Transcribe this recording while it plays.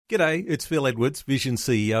G'day, it's Phil Edwards, Vision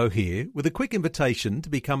CEO here, with a quick invitation to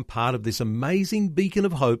become part of this amazing beacon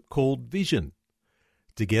of hope called Vision.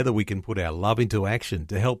 Together we can put our love into action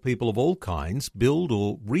to help people of all kinds build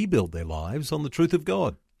or rebuild their lives on the truth of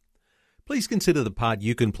God. Please consider the part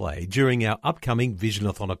you can play during our upcoming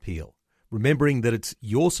Visionathon appeal, remembering that it's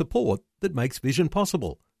your support that makes Vision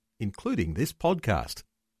possible, including this podcast.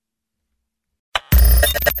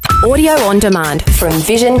 Audio on demand from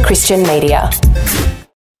Vision Christian Media.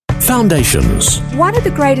 Foundations. One of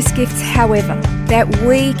the greatest gifts, however, that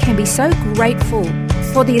we can be so grateful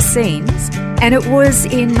for the Essenes, and it was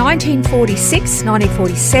in 1946,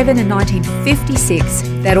 1947 and 1956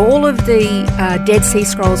 that all of the Dead Sea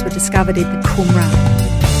Scrolls were discovered in the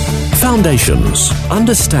Qumran. Foundations.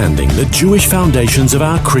 Understanding the Jewish foundations of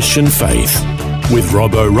our Christian faith. With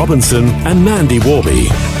Robbo Robinson and Mandy Warby.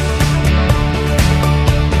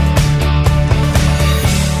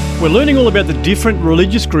 We're learning all about the different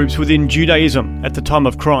religious groups within Judaism at the time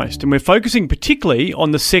of Christ, and we're focusing particularly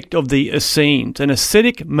on the sect of the Essenes, an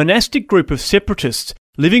ascetic monastic group of separatists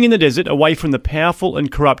living in the desert away from the powerful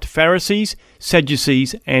and corrupt Pharisees,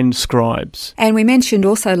 Sadducees and scribes. And we mentioned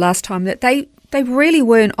also last time that they really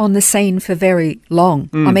weren't on the scene for very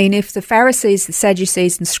long. I mean, if the Pharisees, the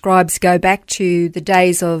Sadducees and scribes go back to the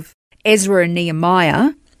days of Ezra and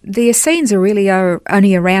Nehemiah, the Essenes are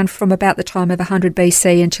only around from about the time of 100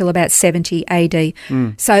 BC until about 70 AD.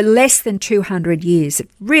 So less than 200 years,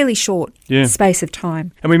 really short space of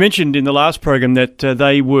time. And we mentioned in the last program that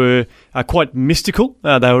they were quite mystical.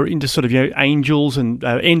 They were into sort of angels, and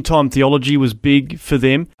end-time theology was big for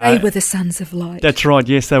them. They were the sons of light. That's right,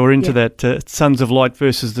 yes, they were into that sons of light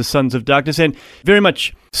versus the sons of darkness, and very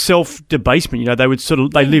much self-debasement. They would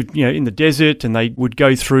they lived in the desert, and they would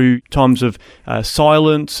go through times of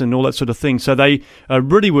silence and all that sort of thing. So they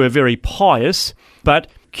really were very pious, but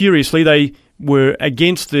curiously they were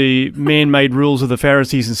against the man-made rules of the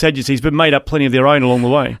Pharisees and Sadducees, but made up plenty of their own along the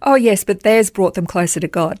way. Oh, yes, but theirs brought them closer to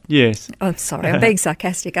God. Yes. I'm sorry, I'm being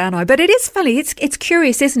sarcastic, aren't I? But it is funny. It's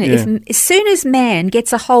curious, isn't it? Yeah. As soon as man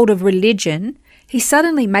gets a hold of religion, he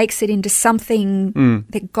suddenly makes it into something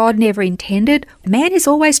that God never intended. Man is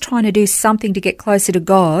always trying to do something to get closer to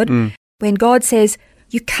God. When God says,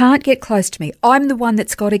 you can't get close to me. I'm the one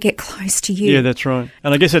that's got to get close to you. Yeah, that's right.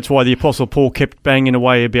 And I guess that's why the Apostle Paul kept banging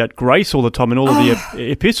away about grace all the time in all of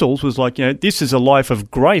the epistles, was like, this is a life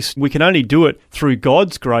of grace. We can only do it through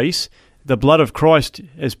God's grace. The blood of Christ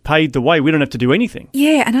has paid the way. We don't have to do anything.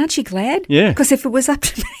 Yeah, and aren't you glad? Yeah. Because if it was up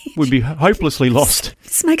to me, we'd be hopelessly lost.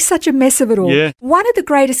 This makes such a mess of it all. Yeah. One of the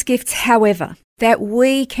greatest gifts, however, that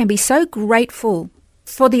we can be so grateful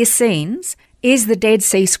for the Essenes is the Dead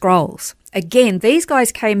Sea Scrolls. Again, these guys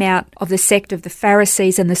came out of the sect of the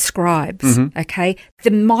Pharisees and the scribes, okay?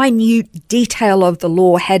 The minute detail of the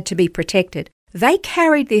law had to be protected. They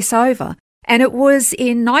carried this over, and it was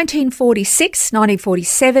in 1946,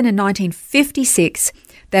 1947 and 1956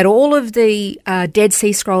 that all of the Dead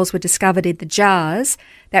Sea Scrolls were discovered in the jars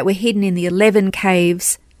that were hidden in the 11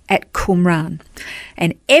 caves at Qumran.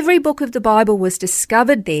 And every book of the Bible was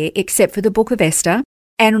discovered there except for the book of Esther.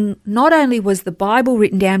 And not only was the Bible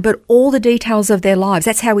written down, but all the details of their lives.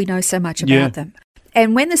 That's how we know so much about them.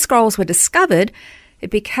 And when the scrolls were discovered,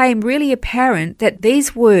 it became really apparent that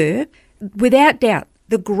these were, without doubt,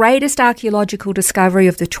 the greatest archaeological discovery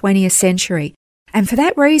of the 20th century. And for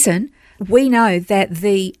that reason, we know that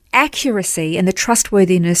the accuracy and the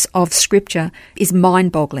trustworthiness of Scripture is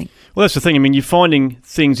mind-boggling. Well, that's the thing. I mean, you're finding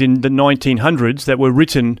things in the 1900s that were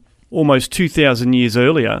written almost 2,000 years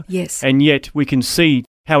earlier. Yes. And yet we can see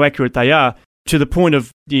how accurate they are, to the point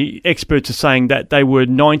of the experts are saying that they were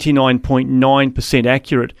 99.9%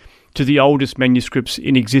 accurate to the oldest manuscripts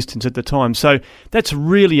in existence at the time. So that's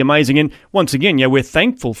really amazing. And once again, we're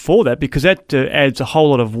thankful for that, because that adds a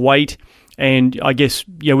whole lot of weight. And I guess,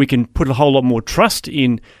 we can put a whole lot more trust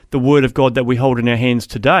in the Word of God that we hold in our hands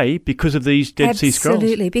today because of these Dead Sea Scrolls.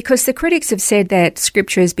 Absolutely, because the critics have said that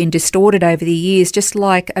Scripture has been distorted over the years, just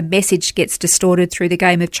like a message gets distorted through the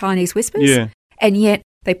game of Chinese whispers. Yeah. And yet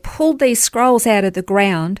they pulled these scrolls out of the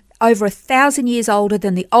ground over 1,000 years older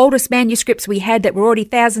than the oldest manuscripts we had that were already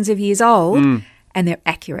thousands of years old. And they're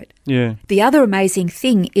accurate. Yeah. The other amazing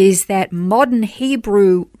thing is that modern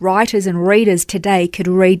Hebrew writers and readers today could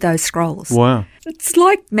read those scrolls. Wow. It's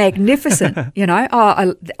like magnificent,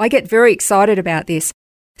 I get very excited about this.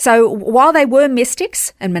 So while they were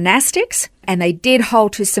mystics and monastics, and they did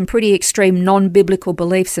hold to some pretty extreme non-biblical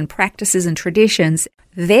beliefs and practices and traditions,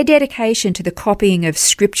 their dedication to the copying of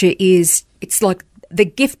Scripture it's like the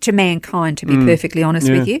gift to mankind, to be perfectly honest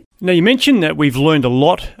with you. Now, you mentioned that we've learned a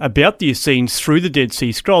lot about the Essenes through the Dead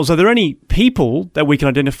Sea Scrolls. Are there any people that we can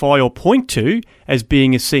identify or point to as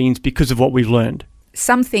being Essenes because of what we've learned?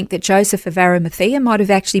 Some think that Joseph of Arimathea might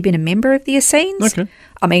have actually been a member of the Essenes. Okay.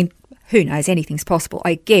 I mean, who knows? Anything's possible,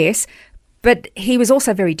 I guess. But he was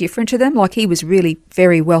also very different to them. Like, he was really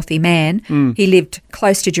very wealthy man. He lived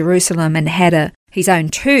close to Jerusalem and had his own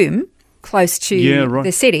tomb close to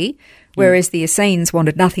the city, whereas the Essenes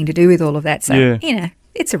wanted nothing to do with all of that. So,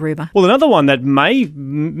 it's a rumour. Well, another one that may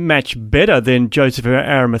match better than Joseph of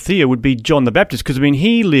Arimathea would be John the Baptist, because, I mean,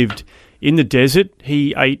 he lived in the desert,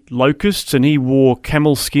 he ate locusts and he wore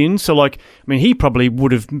camel skin. So, he probably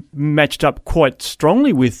would have matched up quite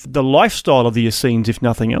strongly with the lifestyle of the Essenes, if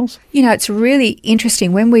nothing else. You know, it's really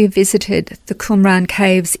interesting. When we visited the Qumran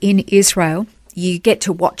caves in Israel, you get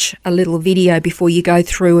to watch a little video before you go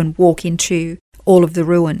through and walk into all of the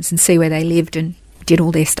ruins and see where they lived and did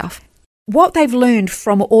all their stuff. What they've learned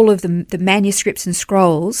from all of the manuscripts and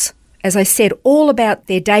scrolls, as I said, all about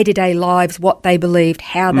their day-to-day lives, what they believed,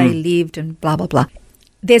 how they lived, and blah, blah, blah.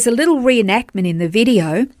 There's a little reenactment in the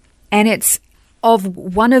video, and it's of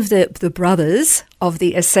one of the brothers of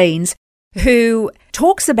the Essenes who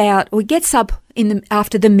talks about, or gets up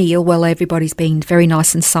after the meal while everybody's being very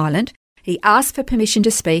nice and silent. He asks for permission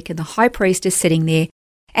to speak, and the high priest is sitting there.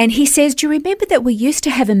 And he says, do you remember that we used to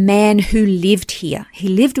have a man who lived here? He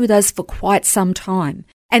lived with us for quite some time.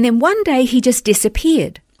 And then one day he just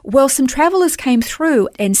disappeared. Well, some travellers came through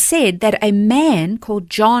and said that a man called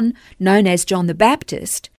John, known as John the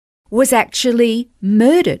Baptist, was actually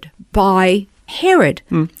murdered by Herod.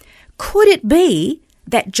 Could it be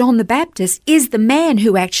that John the Baptist is the man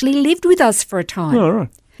who actually lived with us for a time? Oh, right.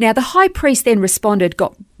 Now, the high priest then responded,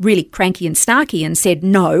 got really cranky and snarky and said,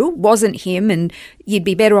 no, wasn't him, and you'd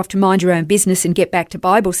be better off to mind your own business and get back to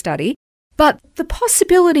Bible study. But the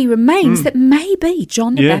possibility remains that maybe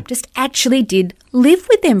John the Baptist actually did live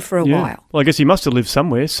with them for a while. Well, I guess he must have lived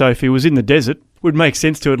somewhere, so if he was in the desert, it would make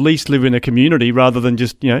sense to at least live in a community rather than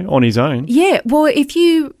just, on his own. Yeah, well, if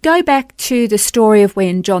you go back to the story of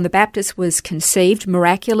when John the Baptist was conceived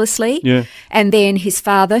miraculously, and then his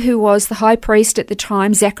father, who was the high priest at the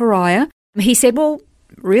time, Zechariah, he said, well,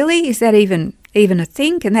 really, is that even a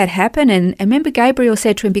thing? Can that happen? And remember, Gabriel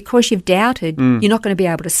said to him, because you've doubted, you're not going to be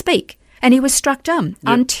able to speak. And he was struck dumb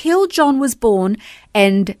until John was born,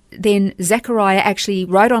 and then Zechariah actually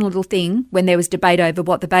wrote on a little thing when there was debate over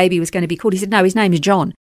what the baby was going to be called. He said, no, his name is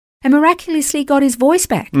John, and miraculously got his voice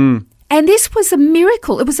back. And this was a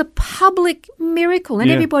miracle. It was a public miracle,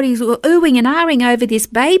 and everybody's oohing and ahhing over this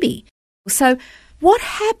baby. So what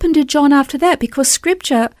happened to John after that? Because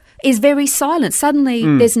Scripture is very silent. Suddenly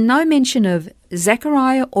there's no mention of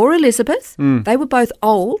Zechariah or Elizabeth. They were both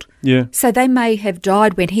old. So they may have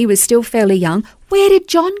died when he was still fairly young. Where did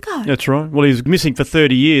John go? That's right. Well, he was missing for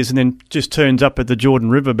 30 years and then just turns up at the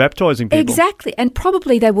Jordan River baptising people. Exactly. And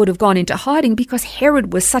probably they would have gone into hiding because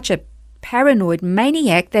Herod was such a paranoid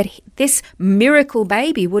maniac that this miracle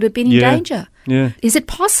baby would have been in danger. Is it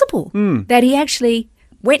possible that he actually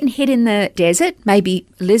went and hid in the desert? Maybe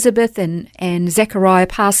Elizabeth and Zechariah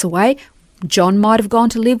pass away. John might have gone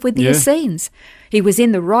to live with the Essenes. He was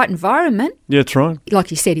in the right environment. Yeah, that's right. Like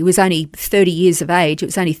you said, he was only 30 years of age. It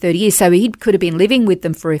was only 30 years. So he could have been living with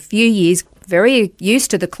them for a few years, very used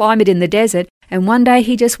to the climate in the desert. And one day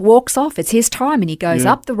he just walks off. It's his time. And he goes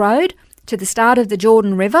up the road to the start of the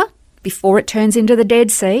Jordan River before it turns into the Dead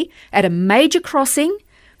Sea at a major crossing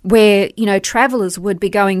where, travellers would be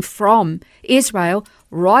going from Israel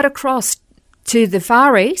right across to the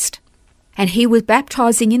Far East. And he was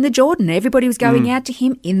baptising in the Jordan. Everybody was going out to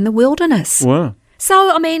him in the wilderness. Wow.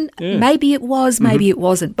 So, maybe it was, maybe it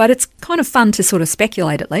wasn't. But it's kind of fun to sort of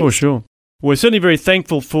speculate at least. Oh, sure. We're certainly very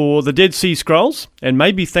thankful for the Dead Sea Scrolls and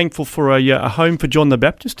maybe thankful for a home for John the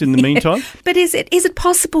Baptist in the meantime. But is it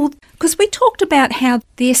possible, because we talked about how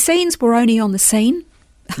the Essenes were only on the scene.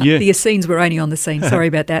 Yeah. The Essenes were only on the scene. Sorry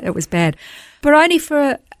about that. It was bad. But only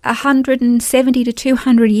for 170 to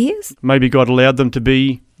 200 years. Maybe God allowed them to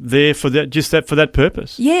be there for that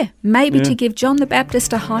purpose. Yeah, maybe to give John the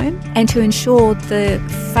Baptist a home and to ensure the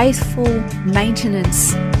faithful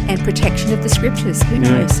maintenance and protection of the Scriptures. Who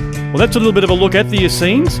knows? Well, that's a little bit of a look at the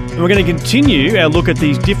Essenes, and we're going to continue our look at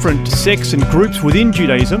these different sects and groups within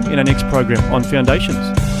Judaism in our next program on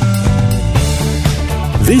Foundations.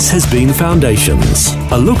 This has been Foundations,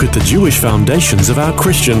 a look at the Jewish foundations of our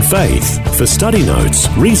Christian faith. For study notes,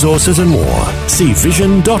 resources and more, see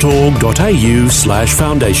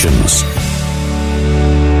vision.org.au/foundations.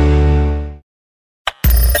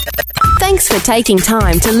 Thanks for taking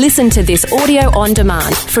time to listen to this audio on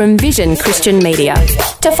demand from Vision Christian Media.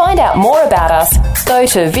 To find out more about us, go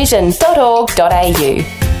to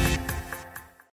vision.org.au.